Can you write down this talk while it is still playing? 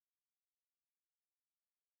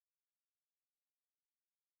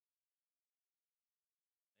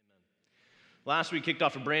Last week kicked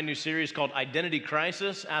off a brand new series called Identity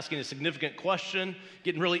Crisis, asking a significant question,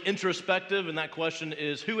 getting really introspective, and that question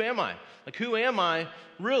is, who am I? Like, who am I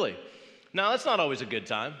really? Now, that's not always a good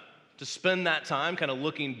time to spend that time kind of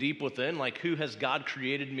looking deep within, like, who has God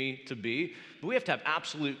created me to be? But we have to have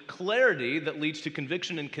absolute clarity that leads to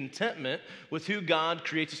conviction and contentment with who God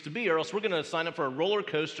creates us to be, or else we're going to sign up for a roller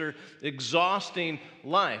coaster, exhausting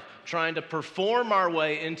life, trying to perform our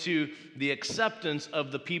way into the acceptance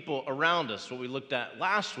of the people around us. What we looked at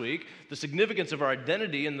last week, the significance of our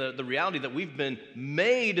identity and the reality that we've been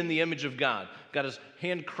made in the image of God. God has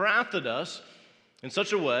handcrafted us in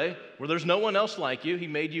such a way where there's no one else like you. He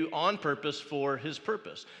made you on purpose for His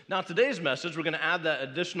purpose. Now, today's message, we're going to add that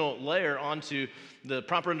additional layer onto the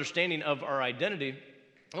proper understanding of our identity.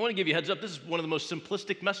 I want to give you a heads up. This is one of the most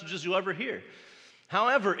simplistic messages you'll ever hear.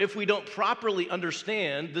 However, if we don't properly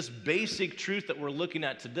understand this basic truth that we're looking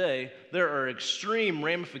at today, there are extreme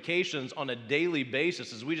ramifications on a daily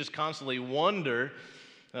basis as we just constantly wonder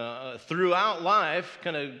throughout life,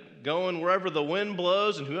 kind of going wherever the wind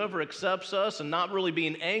blows and whoever accepts us and not really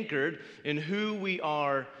being anchored in who we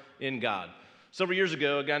are in God. Several years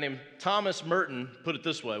ago, a guy named Thomas Merton put it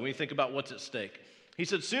this way when you think about what's at stake. He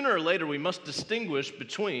said, sooner or later, we must distinguish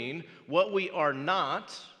between what we are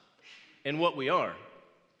not and what we are.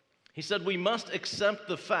 He said, we must accept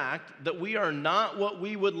the fact that we are not what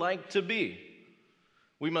we would like to be.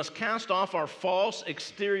 We must cast off our false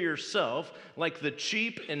exterior self like the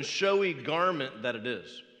cheap and showy garment that it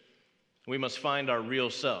is. We must find our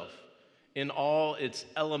real self in all its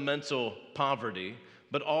elemental poverty,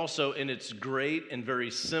 but also in its great and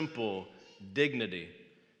very simple dignity.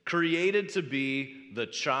 Created to be the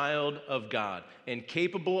child of God and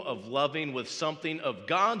capable of loving with something of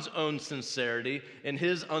God's own sincerity and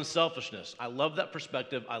His unselfishness. I love that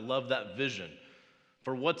perspective. I love that vision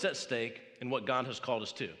for what's at stake and what God has called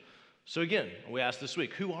us to. So again, we asked this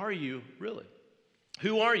week, who are you really?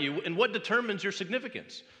 Who are you and what determines your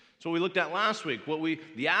significance? So we looked at last week,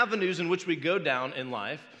 the avenues in which we go down in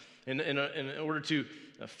life in order to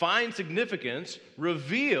find significance,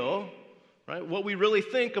 reveal right, what we really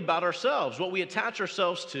think about ourselves, what we attach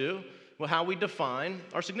ourselves to, how we define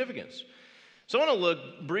our significance. So I want to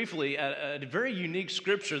look briefly at a very unique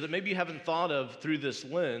scripture that maybe you haven't thought of through this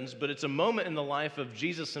lens, but it's a moment in the life of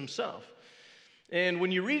Jesus Himself. And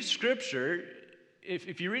when you read scripture,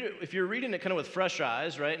 if you're reading it kind of with fresh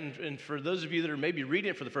eyes, right, and for those of you that are maybe reading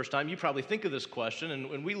it for the first time, you probably think of this question,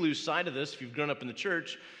 and we lose sight of this if you've grown up in the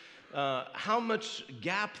church, how much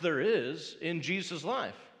gap there is in Jesus'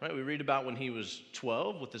 life. Right? We read about when He was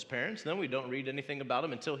 12 with His parents, then we don't read anything about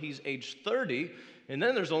Him until He's age 30, and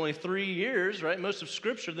then there's only 3 years, right? Most of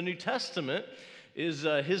Scripture, the New Testament, is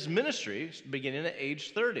His ministry beginning at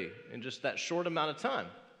age 30 in just that short amount of time.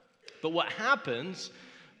 But what happens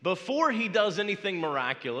before He does anything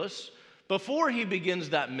miraculous, before He begins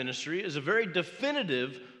that ministry, is a very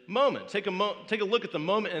definitive moment. Take a look at the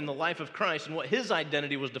moment in the life of Christ and what His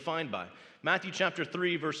identity was defined by. Matthew chapter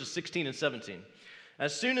 3, verses 16 and 17.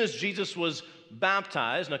 As soon as Jesus was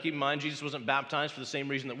baptized, now keep in mind, Jesus wasn't baptized for the same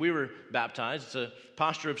reason that we were baptized. It's a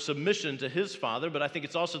posture of submission to His Father, but I think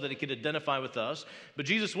it's also that He could identify with us. But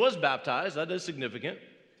Jesus was baptized. That is significant.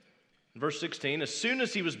 Verse 16, as soon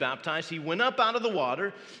as He was baptized, He went up out of the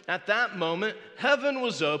water. At that moment, heaven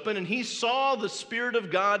was open, and He saw the Spirit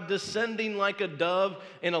of God descending like a dove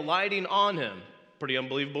and alighting on Him. Pretty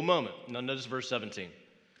unbelievable moment. Now notice verse 17.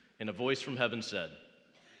 And a voice from heaven said,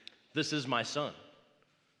 "This is my Son,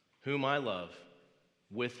 whom I love.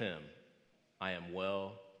 With Him I am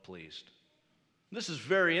well pleased." This is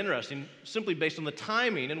very interesting, simply based on the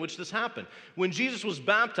timing in which this happened. When Jesus was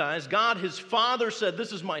baptized, God, His Father, said,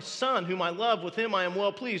 "This is my Son, whom I love. With Him I am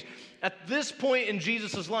well pleased." At this point in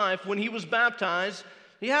Jesus' life, when He was baptized,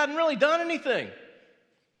 He hadn't really done anything,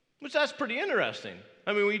 which that's pretty interesting.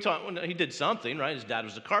 I mean, when He did something, right? His dad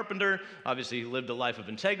was a carpenter. Obviously, He lived a life of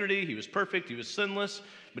integrity. He was perfect. He was sinless.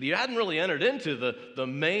 But He hadn't really entered into the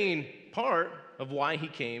main part of why He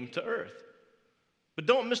came to earth. But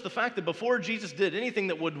don't miss the fact that before Jesus did anything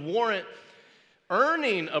that would warrant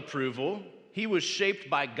earning approval, He was shaped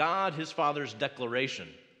by God, His Father's declaration.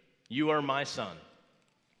 "You are my Son.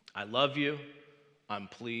 I love you. I'm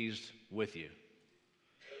pleased with you."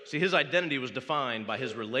 See, His identity was defined by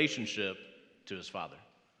His relationship to His Father.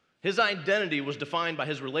 His identity was defined by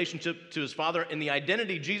His relationship to His Father, and the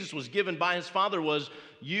identity Jesus was given by His Father was,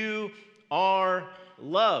 "You are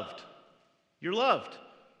loved. You're loved."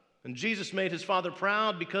 And Jesus made His Father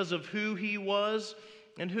proud because of who He was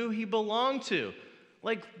and who He belonged to.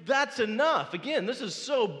 Like, that's enough. Again, this is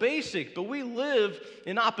so basic, but we live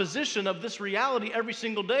in opposition of this reality every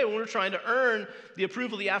single day when we're trying to earn the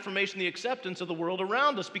approval, the affirmation, the acceptance of the world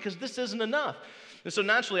around us, because this isn't enough. And so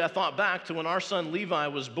naturally, I thought back to when our son Levi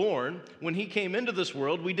was born. When he came into this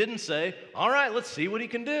world, we didn't say, all right, let's see what he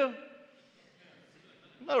can do.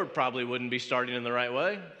 That probably wouldn't be starting in the right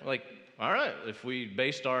way. Like, all right, if we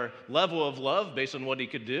based our level of love based on what he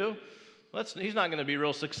could do, he's not going to be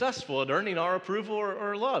real successful at earning our approval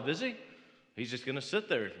or love, is he? He's just going to sit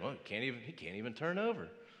there. Well, he can't even turn over.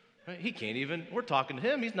 Right? We're talking to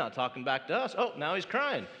him. He's not talking back to us. Oh, now he's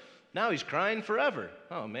crying. Now he's crying forever.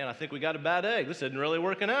 Oh, man, I think we got a bad egg. This isn't really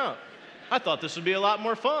working out. I thought this would be a lot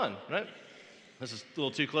more fun, right? This is a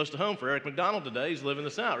little too close to home for Eric McDonald today. He's living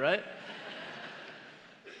this out, right?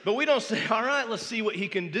 But we don't say, all right, let's see what he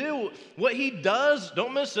can do. What he does,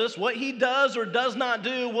 don't miss this, what he does or does not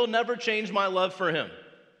do will never change my love for him.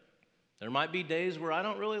 There might be days where I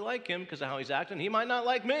don't really like him because of how he's acting. He might not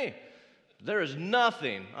like me. There is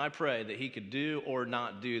nothing, I pray, that he could do or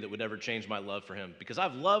not do that would ever change my love for him, because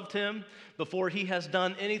I've loved him before he has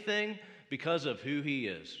done anything because of who he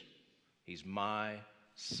is. He's my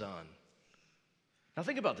son. Now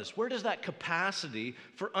think about this. Where does that capacity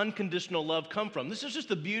for unconditional love come from? This is just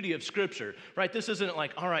the beauty of Scripture, right? This isn't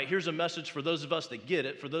like, all right, here's a message for those of us that get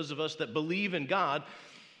it, for those of us that believe in God.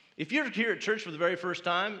 If you're here at church for the very first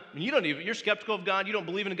time, and you're skeptical of God, you don't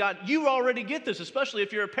believe in God, you already get this, especially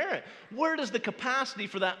if you're a parent. Where does the capacity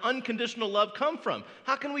for that unconditional love come from?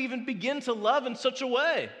 How can we even begin to love in such a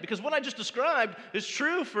way? Because what I just described is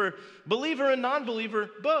true for believer and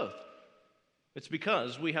non-believer both. It's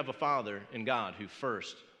because we have a Father in God who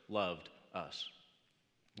first loved us.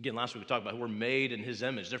 Again, last week we talked about we're made in His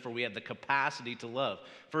image. Therefore, we have the capacity to love.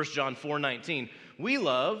 1 John 4:19, we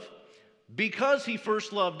love because He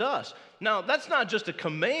first loved us. Now, that's not just a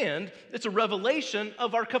command. It's a revelation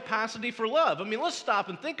of our capacity for love. I mean, let's stop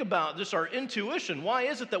and think about just our intuition. Why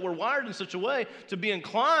is it that we're wired in such a way to be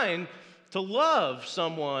inclined to love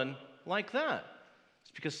someone like that?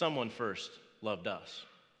 It's because someone first loved us.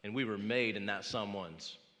 And we were made in that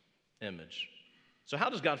someone's image. So how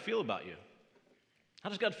does God feel about you? How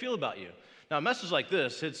does God feel about you? Now, a message like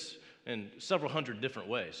this hits in several hundred different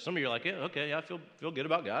ways. Some of you are like, yeah, I feel good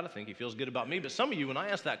about God. I think He feels good about me. But some of you, when I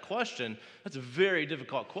ask that question, that's a very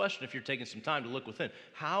difficult question if you're taking some time to look within.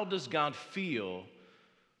 How does God feel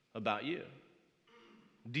about you?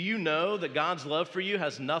 Do you know that God's love for you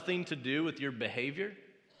has nothing to do with your behavior?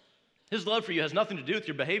 His love for you has nothing to do with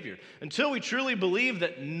your behavior. Until we truly believe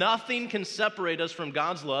that nothing can separate us from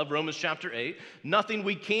God's love, Romans chapter 8, nothing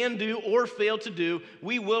we can do or fail to do,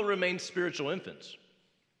 we will remain spiritual infants,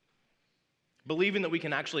 believing that we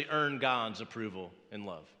can actually earn God's approval and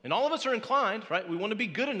love. And all of us are inclined, right? We want to be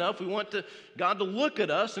good enough. We want God to look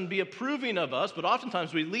at us and be approving of us, but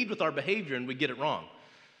oftentimes we lead with our behavior and we get it wrong.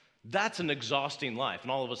 That's an exhausting life,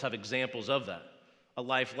 and all of us have examples of that. A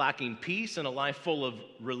life lacking peace and a life full of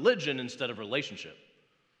religion instead of relationship.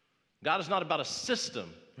 God is not about a system,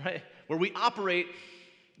 right, where we operate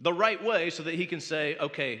the right way so that He can say,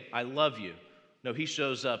 okay, I love you. No, He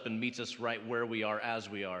shows up and meets us right where we are as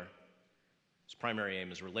we are. His primary aim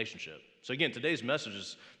is relationship. So again, today's message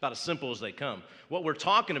is about as simple as they come. What we're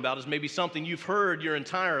talking about is maybe something you've heard your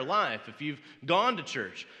entire life if you've gone to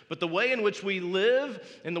church. But the way in which we live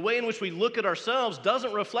and the way in which we look at ourselves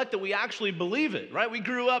doesn't reflect that we actually believe it, right? We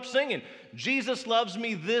grew up singing, Jesus loves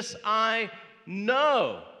me, this I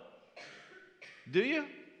know. Do you?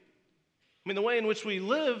 I mean, the way in which we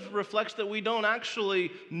live reflects that we don't actually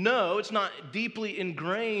know. It's not deeply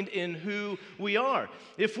ingrained in who we are.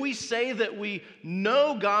 If we say that we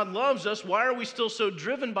know God loves us, why are we still so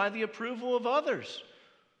driven by the approval of others?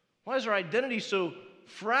 Why is our identity so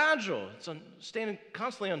fragile? It's standing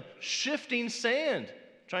constantly on shifting sand,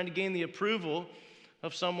 trying to gain the approval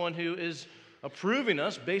of someone who is approving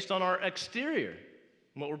us based on our exterior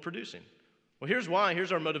and what we're producing. Well, here's why.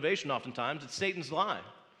 Here's our motivation oftentimes. It's Satan's lie.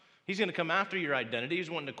 He's going to come after your identity.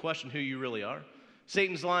 He's wanting to question who you really are.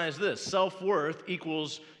 Satan's lie is this: self-worth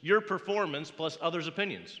equals your performance plus others'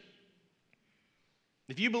 opinions.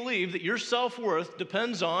 If you believe that your self-worth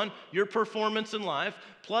depends on your performance in life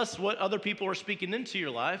plus what other people are speaking into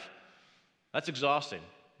your life, that's exhausting.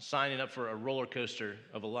 Signing up for a roller coaster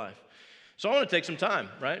of a life. So I want to take some time,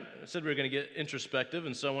 right? I said we were going to get introspective,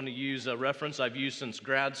 and so I want to use a reference I've used since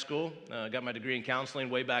grad school. I got my degree in counseling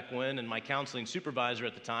way back when, and my counseling supervisor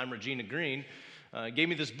at the time, Regina Green, gave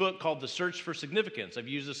me this book called The Search for Significance. I've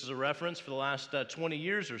used this as a reference for the last 20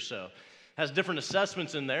 years or so. It has different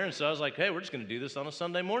assessments in there, and so I was like, hey, we're just going to do this on a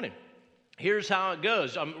Sunday morning. Here's how it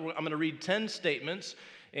goes. I'm going to read 10 statements,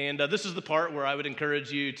 And this is the part where I would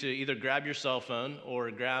encourage you to either grab your cell phone or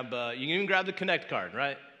you can even grab the Connect card,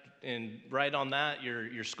 right? And write on that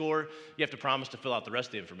your score. You have to promise to fill out the rest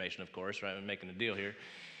of the information, of course, right? I'm making a deal here.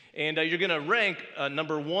 And you're going to rank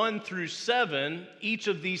number 1 through 7, each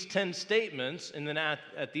of these 10 statements, and then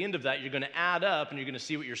at the end of that, you're going to add up, and you're going to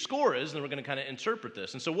see what your score is, and then we're going to kind of interpret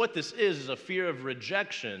this. And so what this is a fear of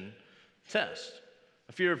rejection test,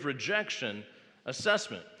 a fear of rejection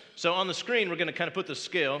assessment. So on the screen, we're going to kind of put the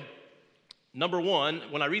scale. Number 1,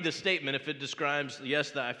 when I read this statement, if it describes,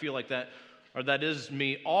 yes, that I feel like that, or that is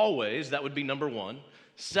me always, that would be number 1.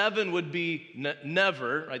 7 would be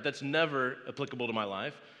never, right? That's never applicable to my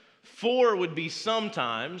life. 4 would be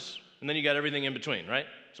sometimes, and then you got everything in between, right?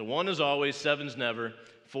 So 1 is always, 7's never,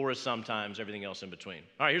 4 is sometimes, everything else in between.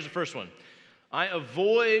 All right, here's the first one. I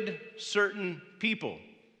avoid certain people.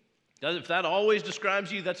 If that always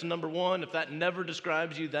describes you, that's a number 1. If that never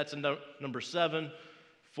describes you, that's a number 7.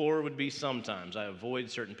 4 would be sometimes. I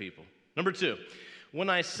avoid certain people. Number 2, when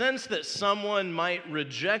I sense that someone might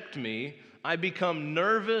reject me, I become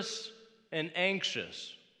nervous and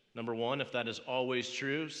anxious. Number 1, if that is always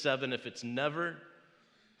true. 7, if it's never.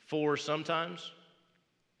 4, sometimes.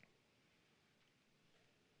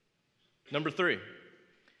 Number 3,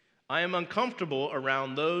 I am uncomfortable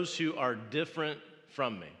around those who are different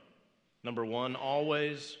from me. Number 1,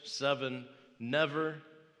 always. 7, never.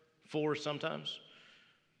 4, sometimes.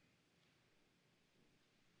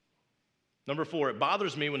 Number 4, it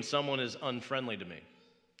bothers me when someone is unfriendly to me.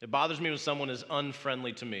 It bothers me when someone is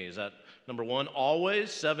unfriendly to me. Is that number 1,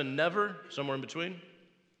 always? 7, never? Somewhere in between?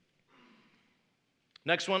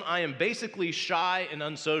 Next one, I am basically shy and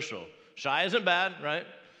unsocial. Shy isn't bad, right?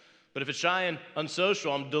 But if it's shy and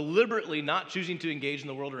unsocial, I'm deliberately not choosing to engage in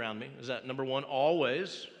the world around me. Is that number 1,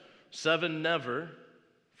 always? 7, never?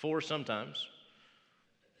 4, sometimes?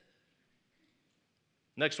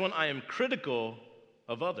 Next one, I am critical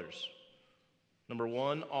of others. Number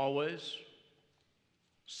 1, always.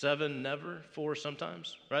 7, never. 4,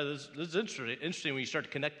 sometimes. Right? This is interesting when you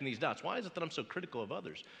start connecting these dots. Why is it that I'm so critical of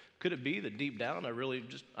others? Could it be that deep down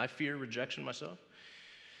I fear rejection myself?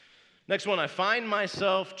 Next one, I find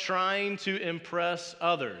myself trying to impress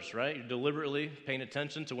others, right? You're deliberately paying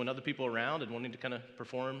attention to when other people are around and wanting to kind of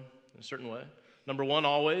perform in a certain way. Number 1,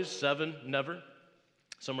 always. 7, never.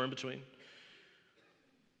 Somewhere in between.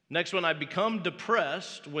 Next one, I become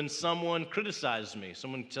depressed when someone criticizes me.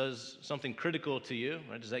 Someone says something critical to you,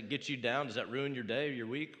 right? Does that get you down? Does that ruin your day or your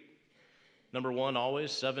week? Number 1,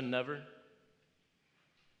 always. 7, never.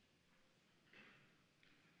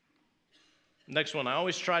 Next one, I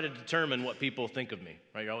always try to determine what people think of me,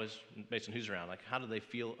 right? You're always based on who's around. Like, how do they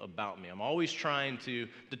feel about me? I'm always trying to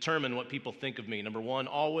determine what people think of me. Number 1,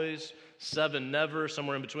 always. 7, never.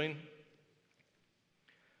 Somewhere in between.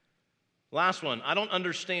 Last one, I don't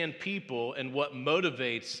understand people and what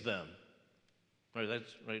motivates them. Right,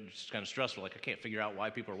 that's right, it's kind of stressful. Like, I can't figure out why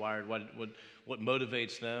people are wired, what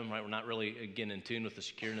motivates them, right? We're not really, again, in tune with the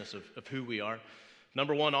secureness of who we are.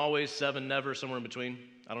 Number 1, always. 7, never. Somewhere in between.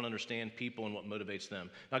 I don't understand people and what motivates them.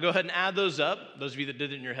 Now, go ahead and add those up. Those of you that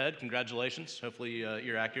did it in your head, congratulations. Hopefully,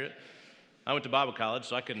 you're accurate. I went to Bible college,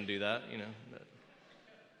 so I couldn't do that,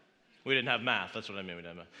 We didn't have math. That's what I mean. We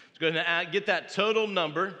didn't have math. So go ahead and get that total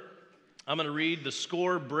number. I'm going to read the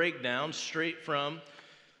score breakdown straight from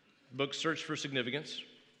the book Search for Significance.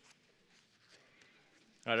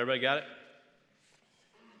 All right, everybody got it?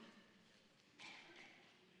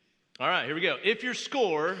 All right, here we go. If your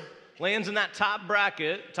score lands in that top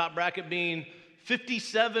bracket being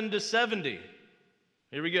 57 to 70,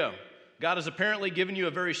 here we go. God has apparently given you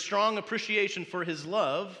a very strong appreciation for his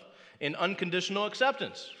love and unconditional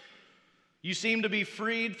acceptance. You seem to be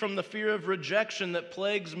freed from the fear of rejection that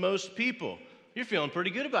plagues most people. You're feeling pretty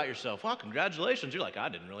good about yourself. Well, congratulations. You're like, I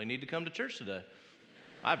didn't really need to come to church today.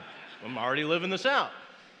 I'm already living this out.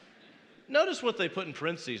 Notice what they put in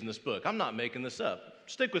parentheses in this book. I'm not making this up.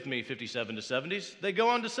 Stick with me, 57 to 70s. They go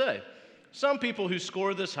on to say, some people who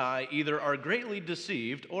score this high either are greatly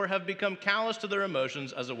deceived or have become callous to their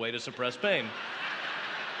emotions as a way to suppress pain.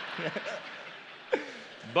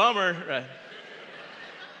 Bummer, right?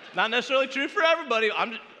 Not necessarily true for everybody.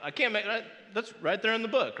 I can't make that. That's right there in the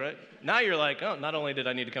book, right? Now you're like, oh, not only did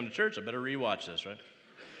I need to come to church, I better rewatch this, right?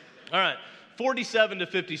 All right, 47 to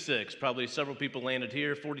 56. Probably several people landed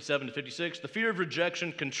here. 47 to 56. The fear of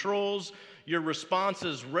rejection controls your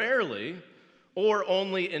responses rarely or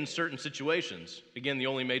only in certain situations. Again, the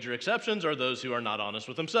only major exceptions are those who are not honest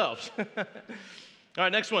with themselves. All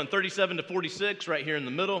right, next one, 37 to 46, right here in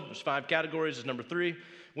the middle. There's 5 categories. Is number 3.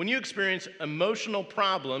 When you experience emotional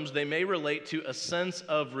problems, they may relate to a sense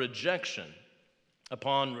of rejection.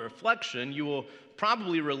 Upon reflection, you will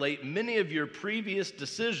probably relate many of your previous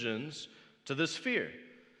decisions to this fear.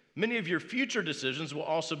 Many of your future decisions will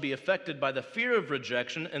also be affected by the fear of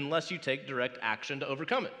rejection unless you take direct action to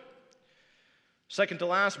overcome it. Second to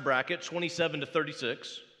last bracket, 27 to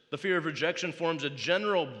 36. The fear of rejection forms a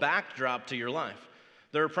general backdrop to your life.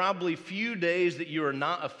 There are probably few days that you are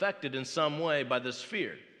not affected in some way by this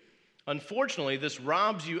fear. Unfortunately, this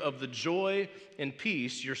robs you of the joy and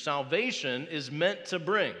peace your salvation is meant to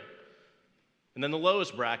bring. And then the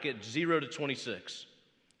lowest bracket, 0 to 26.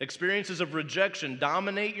 Experiences of rejection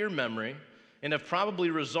dominate your memory and have probably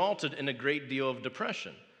resulted in a great deal of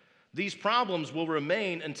depression. These problems will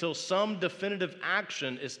remain until some definitive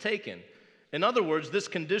action is taken. In other words, this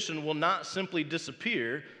condition will not simply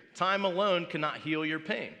disappear. Time alone cannot heal your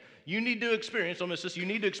pain. You need to experience, you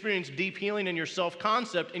need to experience deep healing in your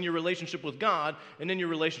self-concept, in your relationship with God, and in your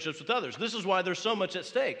relationships with others. This is why there's so much at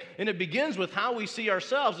stake. And it begins with how we see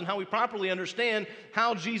ourselves and how we properly understand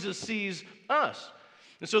how Jesus sees us.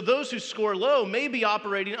 And so those who score low may be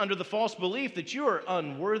operating under the false belief that you are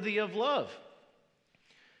unworthy of love.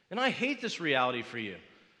 And I hate this reality for you.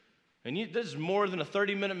 And this is more than a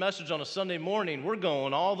 30-minute message on a Sunday morning. We're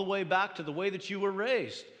going all the way back to the way that you were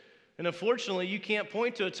raised. And unfortunately, you can't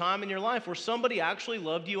point to a time in your life where somebody actually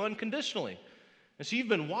loved you unconditionally. And so you've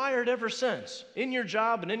been wired ever since, in your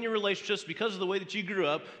job and in your relationships, because of the way that you grew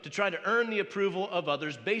up, to try to earn the approval of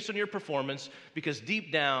others based on your performance, because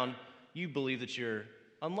deep down, you believe that you're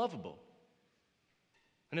unlovable.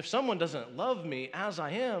 And if someone doesn't love me as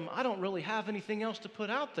I am, I don't really have anything else to put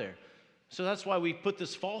out there. So that's why we put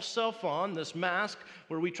this false self on, this mask,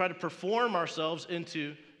 where we try to perform ourselves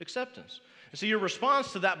into acceptance. And so your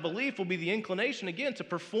response to that belief will be the inclination, again, to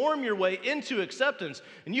perform your way into acceptance.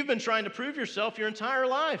 And you've been trying to prove yourself your entire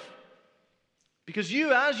life. Because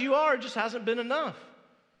you, as you are, just hasn't been enough.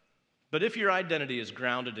 But if your identity is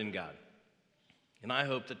grounded in God, and I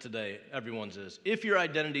hope that today everyone's is, if your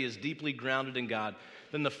identity is deeply grounded in God,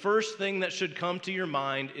 then the first thing that should come to your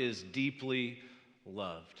mind is deeply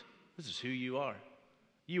loved. This is who you are.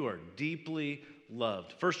 You are deeply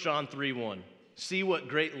loved. 1 John 3:1. See what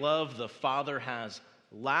great love the Father has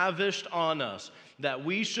lavished on us, that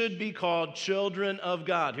we should be called children of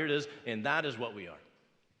God. Here it is, and that is what we are.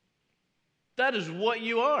 That is what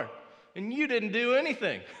you are. And you didn't do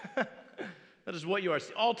anything. That is what you are. It's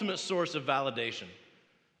the ultimate source of validation.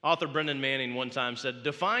 Author Brendan Manning one time said,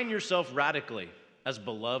 define yourself radically as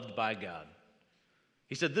beloved by God.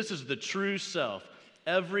 He said, this is the true self.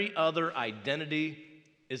 Every other identity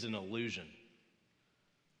is an illusion.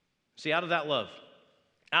 See, out of that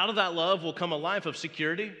love will come a life of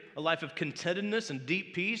security, a life of contentedness and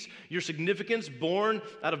deep peace. Your significance born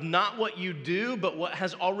out of not what you do, but what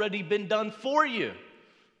has already been done for you.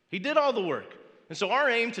 He did all the work. And so our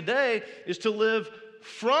aim today is to live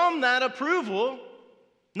from that approval,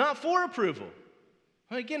 not for approval.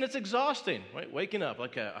 Again, it's exhausting, right? Waking up,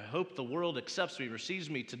 like, I hope the world accepts me, receives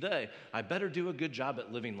me today. I better do a good job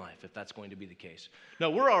at living life if that's going to be the case. No,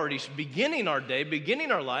 we're already beginning our day,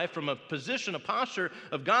 beginning our life from a position, a posture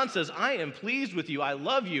of God says, I am pleased with you, I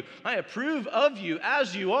love you, I approve of you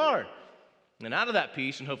as you are. And out of that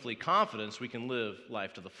peace and hopefully confidence, we can live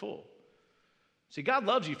life to the full. See, God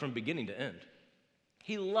loves you from beginning to end.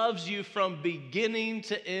 He loves you from beginning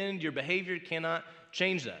to end. Your behavior cannot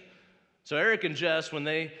change that. So Eric and Jess, when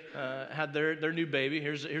they had their new baby,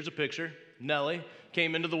 here's a picture. Nellie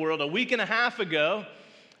came into the world a week and a half ago,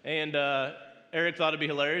 and Eric thought it'd be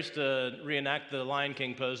hilarious to reenact the Lion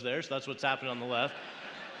King pose there, so that's what's happening on the left.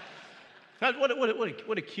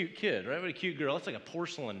 What a cute kid, right? What a cute girl. That's like a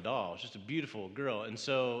porcelain doll. It's just a beautiful girl. And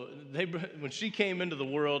so when she came into the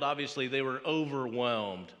world, obviously they were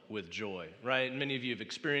overwhelmed with joy, right? Many of you have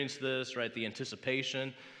experienced this, right? The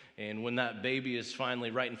anticipation. And when that baby is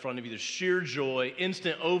finally right in front of you, there's sheer joy,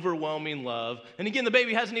 instant, overwhelming love. And again, the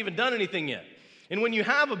baby hasn't even done anything yet. And when you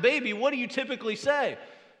have a baby, what do you typically say?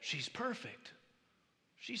 She's perfect.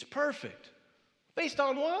 She's perfect. Based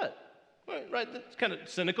on what? Right, that's kind of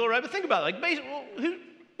cynical, right? But think about it. Like,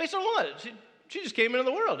 based on what? She just came into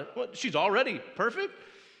the world. What, she's already perfect?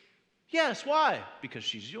 Yes, why? Because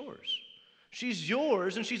she's yours. She's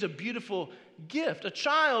yours, and she's a beautiful gift. A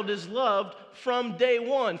child is loved from day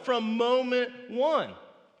one, from moment one.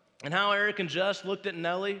 And how Eric and Jess looked at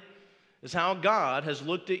Nellie is how God has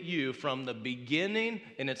looked at you from the beginning,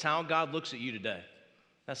 and it's how God looks at you today.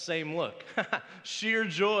 That same look. Sheer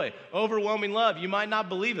joy, overwhelming love. You might not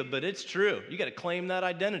believe it, but it's true. You got to claim that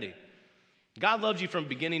identity. God loves you from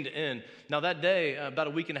beginning to end. Now that day, about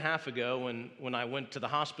a week and a half ago, when I went to the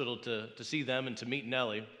hospital to see them and to meet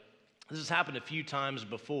Nellie, this has happened a few times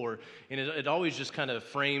before, and it always just kind of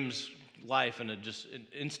frames life in just an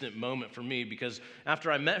instant moment for me, because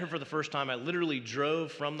after I met her for the first time, I literally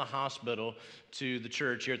drove from the hospital to the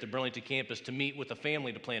church here at the Burlington campus to meet with a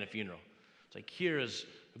family to plan a funeral. It's like, here is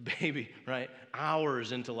a baby, right?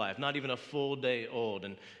 Hours into life, not even a full day old,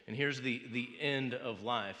 and here's the end of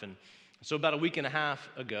life. And so about a week and a half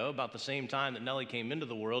ago, about the same time that Nellie came into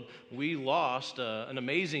the world, we lost an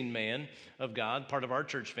amazing man of God, part of our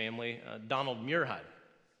church family, Donald Muirhead.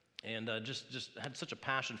 And just had such a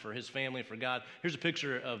passion for his family and for God. Here's a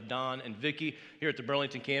picture of Don and Vicky here at the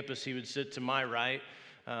Burlington campus. He would sit to my right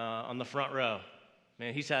on the front row.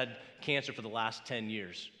 Man, he's had cancer for the last 10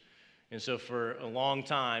 years. And so for a long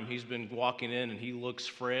time, he's been walking in, and he looks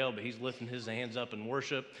frail, but he's lifting his hands up in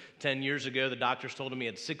worship. 10 years ago, the doctors told him he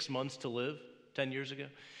had 6 months to live, 10 years ago.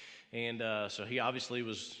 And so he obviously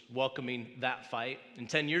was welcoming that fight. And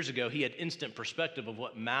 10 years ago, he had instant perspective of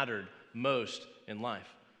what mattered most in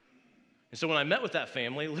life. And so when I met with that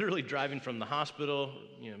family, literally driving from the hospital,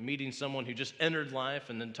 meeting someone who just entered life,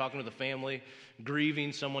 and then talking to the family,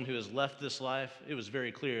 grieving someone who has left this life, it was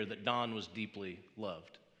very clear that Don was deeply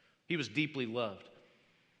loved. He was deeply loved.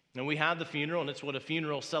 And we had the funeral, and it's what a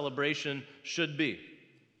funeral celebration should be.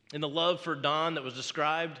 And the love for Don that was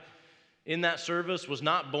described in that service was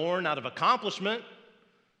not born out of accomplishment,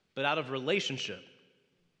 but out of relationship.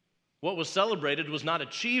 What was celebrated was not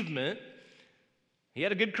achievement. He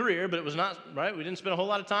had a good career, but it was not, right? We didn't spend a whole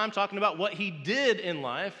lot of time talking about what he did in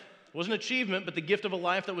life. It wasn't achievement, but the gift of a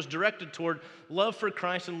life that was directed toward love for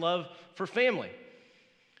Christ and love for family.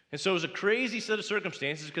 And so it was a crazy set of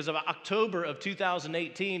circumstances, because of October of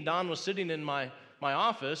 2018, Don was sitting in my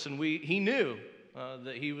office, and he knew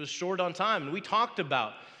that he was short on time. And we talked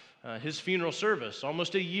about his funeral service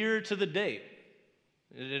almost a year to the date.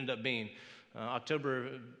 It ended up being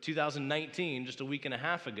October 2019, just a week and a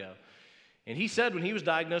half ago. And he said when he was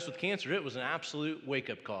diagnosed with cancer, it was an absolute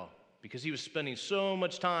wake-up call, because he was spending so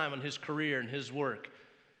much time on his career and his work.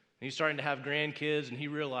 And he's starting to have grandkids, and he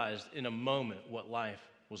realized in a moment what life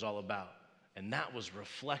was all about. And that was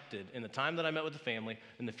reflected in the time that I met with the family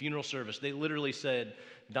in the funeral service. They literally said,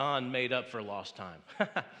 Don made up for lost time.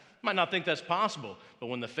 Might not think that's possible, but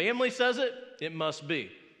when the family says it, it must be.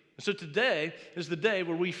 And so today is the day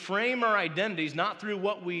where we frame our identities not through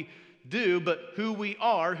what we do, but who we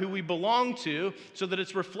are, who we belong to, so that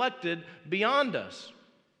it's reflected beyond us.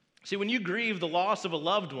 See, when you grieve the loss of a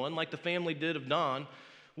loved one, like the family did of Don,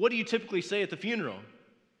 what do you typically say at the funeral?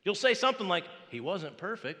 You'll say something like, he wasn't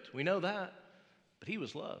perfect, we know that, but he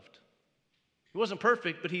was loved. He wasn't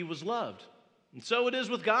perfect, but he was loved. And so it is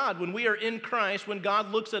with God. When we are in Christ, when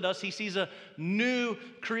God looks at us, he sees a new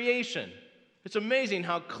creation. It's amazing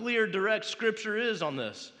how clear, direct Scripture is on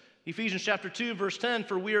this. Ephesians chapter 2, verse 10,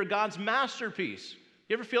 for we are God's masterpiece.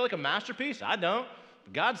 You ever feel like a masterpiece? I don't.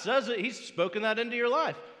 But God says it. He's spoken that into your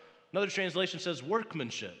life. Another translation says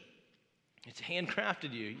workmanship. It's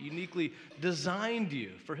handcrafted you, uniquely designed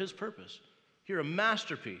you for his purpose. You're a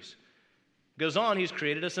masterpiece. Goes on, he's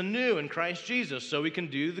created us anew in Christ Jesus so we can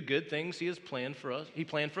do the good things he has planned for us. He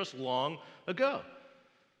planned for us long ago.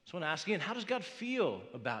 So I want to ask again, how does God feel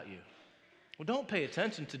about you? Well, don't pay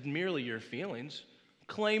attention to merely your feelings.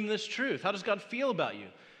 Claim this truth. How does God feel about you?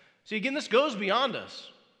 See, again, this goes beyond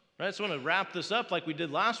us, right? So I want to wrap this up like we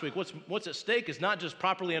did last week. What's at stake is not just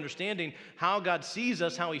properly understanding how God sees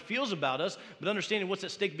us, how he feels about us, but understanding what's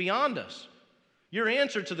at stake beyond us. Your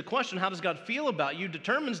answer to the question, how does God feel about you,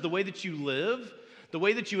 determines the way that you live, the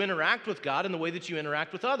way that you interact with God, and the way that you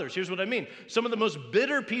interact with others. Here's what I mean. Some of the most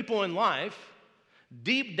bitter people in life,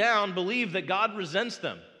 deep down, believe that God resents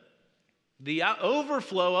them. The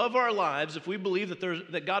overflow of our lives, if we believe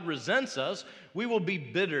that God resents us, we will be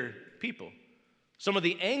bitter people. Some of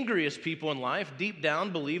the angriest people in life, deep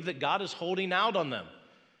down, believe that God is holding out on them.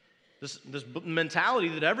 This mentality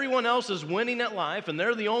that everyone else is winning at life and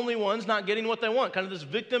they're the only ones not getting what they want, kind of this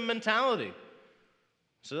victim mentality.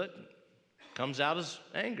 So that comes out as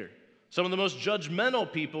anger. Some of the most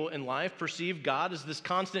judgmental people in life perceive God as this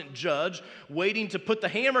constant judge waiting to put the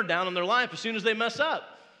hammer down on their life as soon as they mess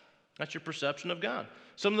up. That's your perception of God.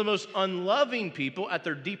 Some of the most unloving people at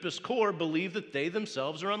their deepest core believe that they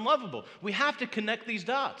themselves are unlovable. We have to connect these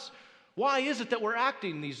dots. Why is it that we're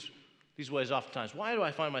acting these ways oftentimes? Why do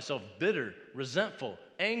I find myself bitter, resentful,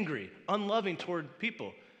 angry, unloving toward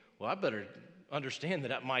people? Well, I better understand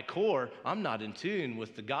that at my core, I'm not in tune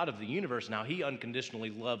with the God of the universe and how he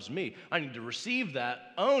unconditionally loves me. I need to receive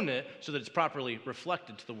that, own it, so that it's properly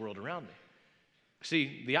reflected to the world around me.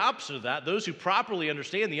 See, the opposite of that, those who properly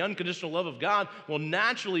understand the unconditional love of God will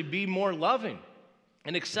naturally be more loving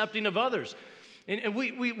and accepting of others. And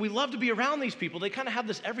we love to be around these people. They kind of have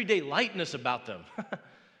this everyday lightness about them.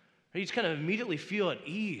 You just kind of immediately feel at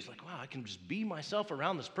ease, like, wow, I can just be myself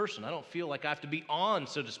around this person. I don't feel like I have to be on,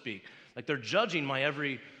 so to speak, like they're judging my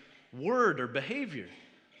every word or behavior.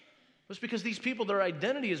 It's because these people, their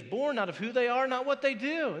identity is born out of who they are, not what they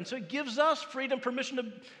do. And so it gives us freedom, permission to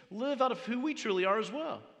live out of who we truly are as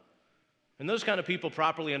well. And those kind of people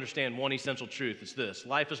properly understand one essential truth. It's this: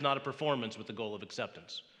 life is not a performance with the goal of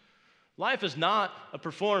acceptance. Life is not a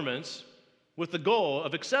performance with the goal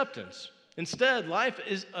of acceptance. Instead, life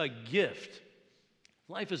is a gift.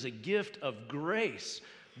 Life is a gift of grace,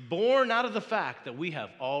 born out of the fact that we have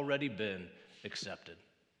already been accepted.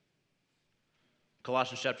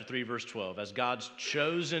 Colossians chapter 3, verse 12, as God's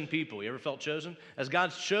chosen people, you ever felt chosen? As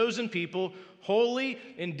God's chosen people, holy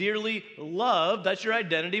and dearly loved, that's your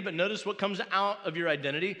identity, but notice what comes out of your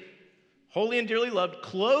identity. Holy and dearly loved,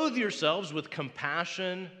 clothe yourselves with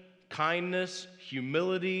compassion, kindness,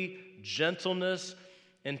 humility, gentleness,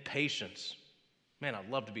 and patience. Man,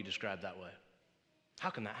 I'd love to be described that way.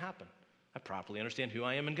 How can that happen? I properly understand who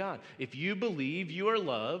I am in God. If you believe you are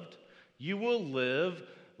loved, you will live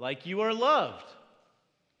like you are loved.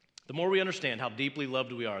 The more we understand how deeply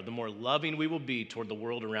loved we are, the more loving we will be toward the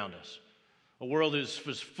world around us. A world is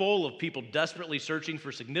full of people desperately searching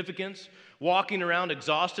for significance, walking around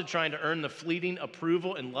exhausted, trying to earn the fleeting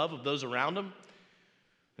approval and love of those around them.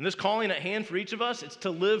 And this calling at hand for each of us, it's to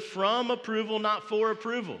live from approval, not for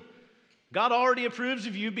approval. God already approves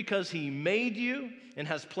of you because He made you and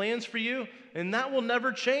has plans for you, and that will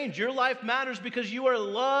never change. Your life matters because you are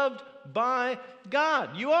loved by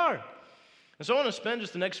God. You are. And so I want to spend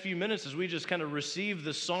just the next few minutes as we just kind of receive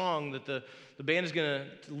the song that the band is going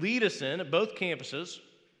to lead us in at both campuses.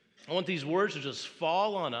 I want these words to just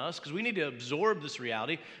fall on us because we need to absorb this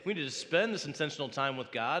reality. We need to spend this intentional time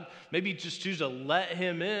with God. Maybe just choose to let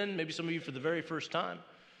Him in, maybe some of you for the very first time.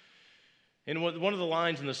 And one of the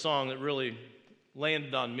lines in the song that really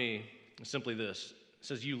landed on me is simply this. It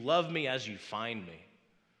says, "You love me as you find me.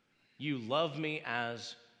 You love me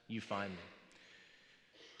as you find me."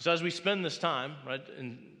 So as we spend this time, right,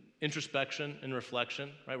 in introspection and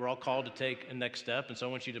reflection, right, we're all called to take a next step. And so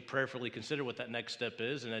I want you to prayerfully consider what that next step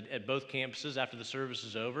is. And at both campuses, after the service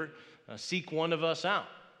is over, seek one of us out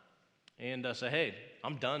and say, hey,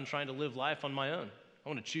 I'm done trying to live life on my own. I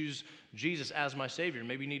want to choose Jesus as my Savior.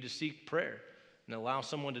 Maybe you need to seek prayer and allow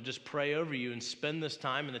someone to just pray over you and spend this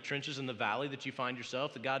time in the trenches in the valley that you find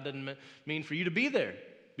yourself, that God doesn't mean for you to be there.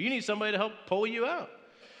 But you need somebody to help pull you out.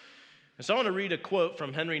 And so I want to read a quote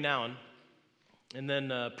from Henry Nouwen and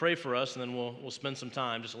then pray for us, and then we'll spend some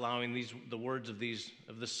time just allowing the words of this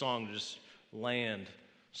song to just land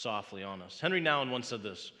softly on us. Henry Nouwen once said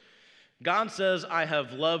this: God says, I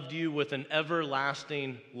have loved you with an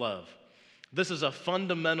everlasting love. This is a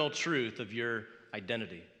fundamental truth of your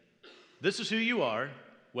identity. This is who you are,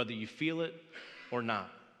 whether you feel it or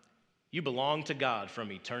not. You belong to God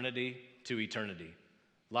from eternity to eternity.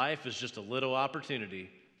 Life is just a little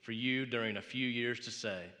opportunity for you during a few years to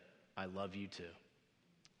say, I love you too.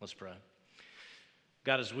 Let's pray.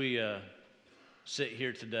 God, as we sit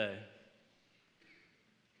here today,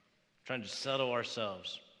 trying to settle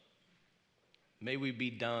ourselves, may we be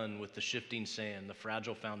done with the shifting sand, the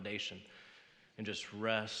fragile foundation, and just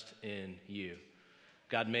rest in you.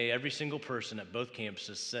 God, may every single person at both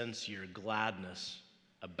campuses sense your gladness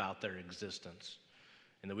about their existence,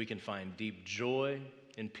 and that we can find deep joy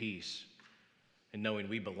and peace in knowing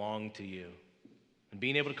we belong to you. And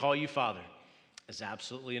being able to call you Father is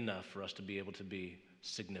absolutely enough for us to be able to be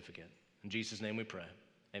significant. In Jesus' name we pray.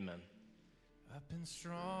 Amen. I've been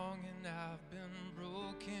strong and I've been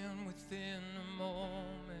broken within a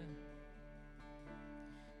moment.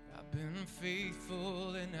 I've been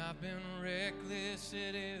faithful and I've been reckless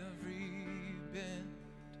at every bend.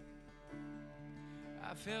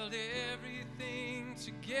 I've held everything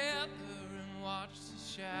together and watched it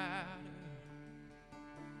shatter.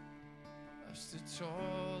 I've stood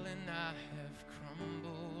tall and I have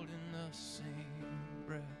crumbled in the same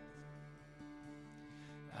breath.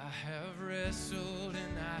 I have wrestled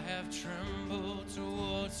and I have trembled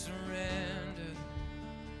towards surrender.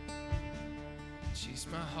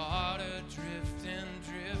 Chased my heart adrift and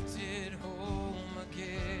drifted home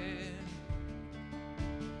again.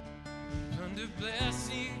 Under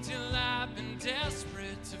blessing till I've been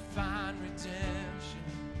desperate to find redemption.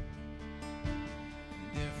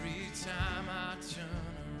 And every time I turn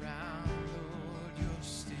around, Lord, you're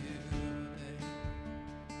still there.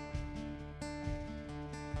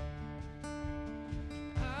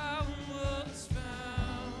 I was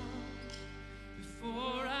found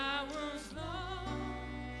before I was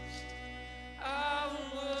lost. I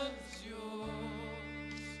was yours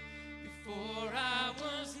before I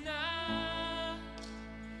was not.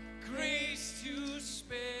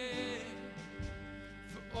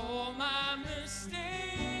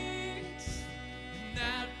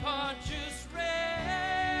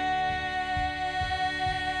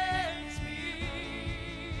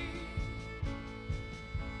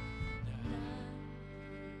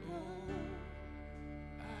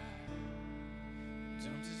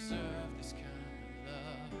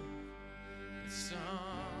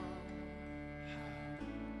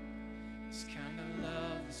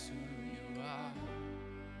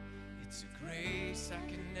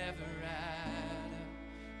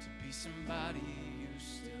 somebody you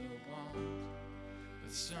still want,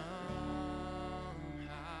 but somehow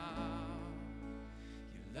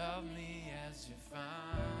you love me as you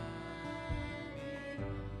find me.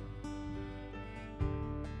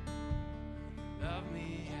 You love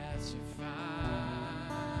me as you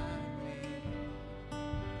find me.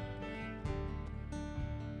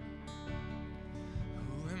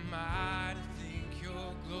 Who am I to think your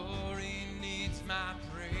glory needs my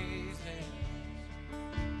praise?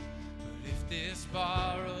 But if this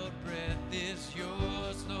borrowed breath is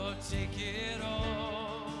yours, Lord, take it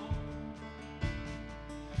all.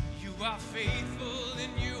 You are faithful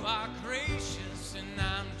and you are gracious, and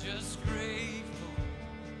I'm just grateful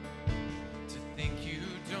to think you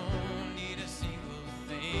don't need a single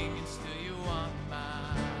thing, and still you want my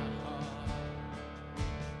heart.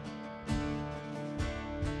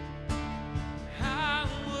 I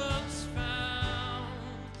was found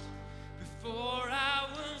before I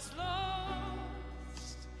was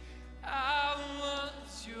lost. I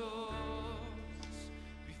was yours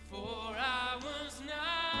before I was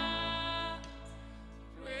not.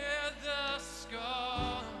 Where the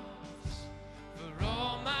scars for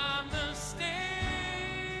all my mistakes,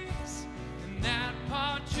 and that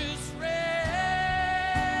part just breaks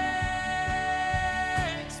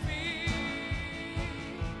me.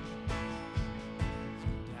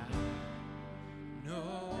 And I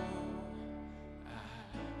know I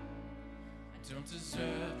don't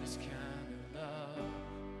deserve this kind of love,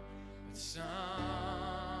 but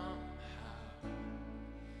somehow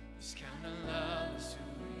this kind of love is who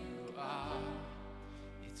you are.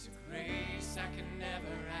 It's a grace I can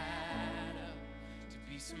never add up to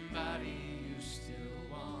be somebody you still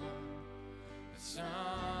want, but somehow,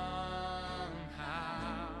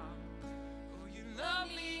 oh, you love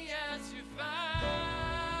me as you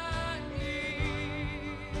find me.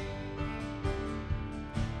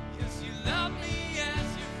 Yes, you love me as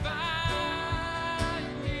you find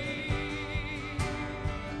me.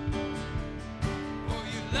 Oh,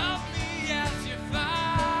 you love me as you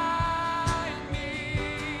find me.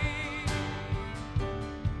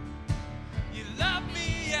 You love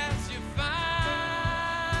me as you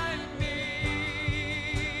find me.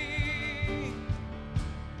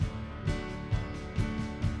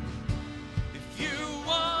 If you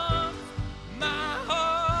want my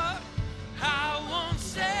heart, I won't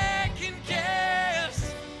second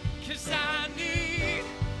guess, 'cause I need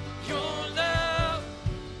your love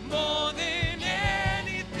more than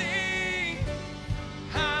anything.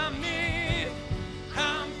 I'm in,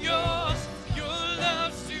 I'm yours. Your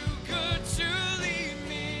love's too good to leave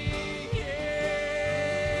me.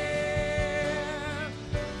 Yeah,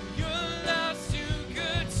 your love's too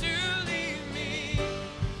good to leave me.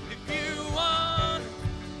 If you want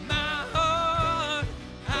my heart,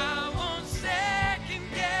 I won't second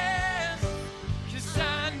guess, 'cause I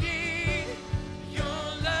need your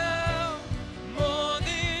love more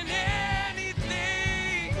than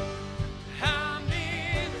anything. I'm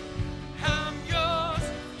in, I'm yours.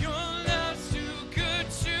 Your love's too good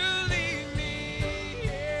to leave me.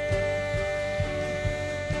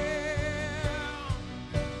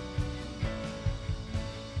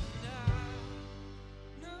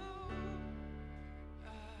 No, I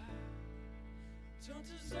don't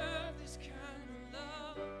deserve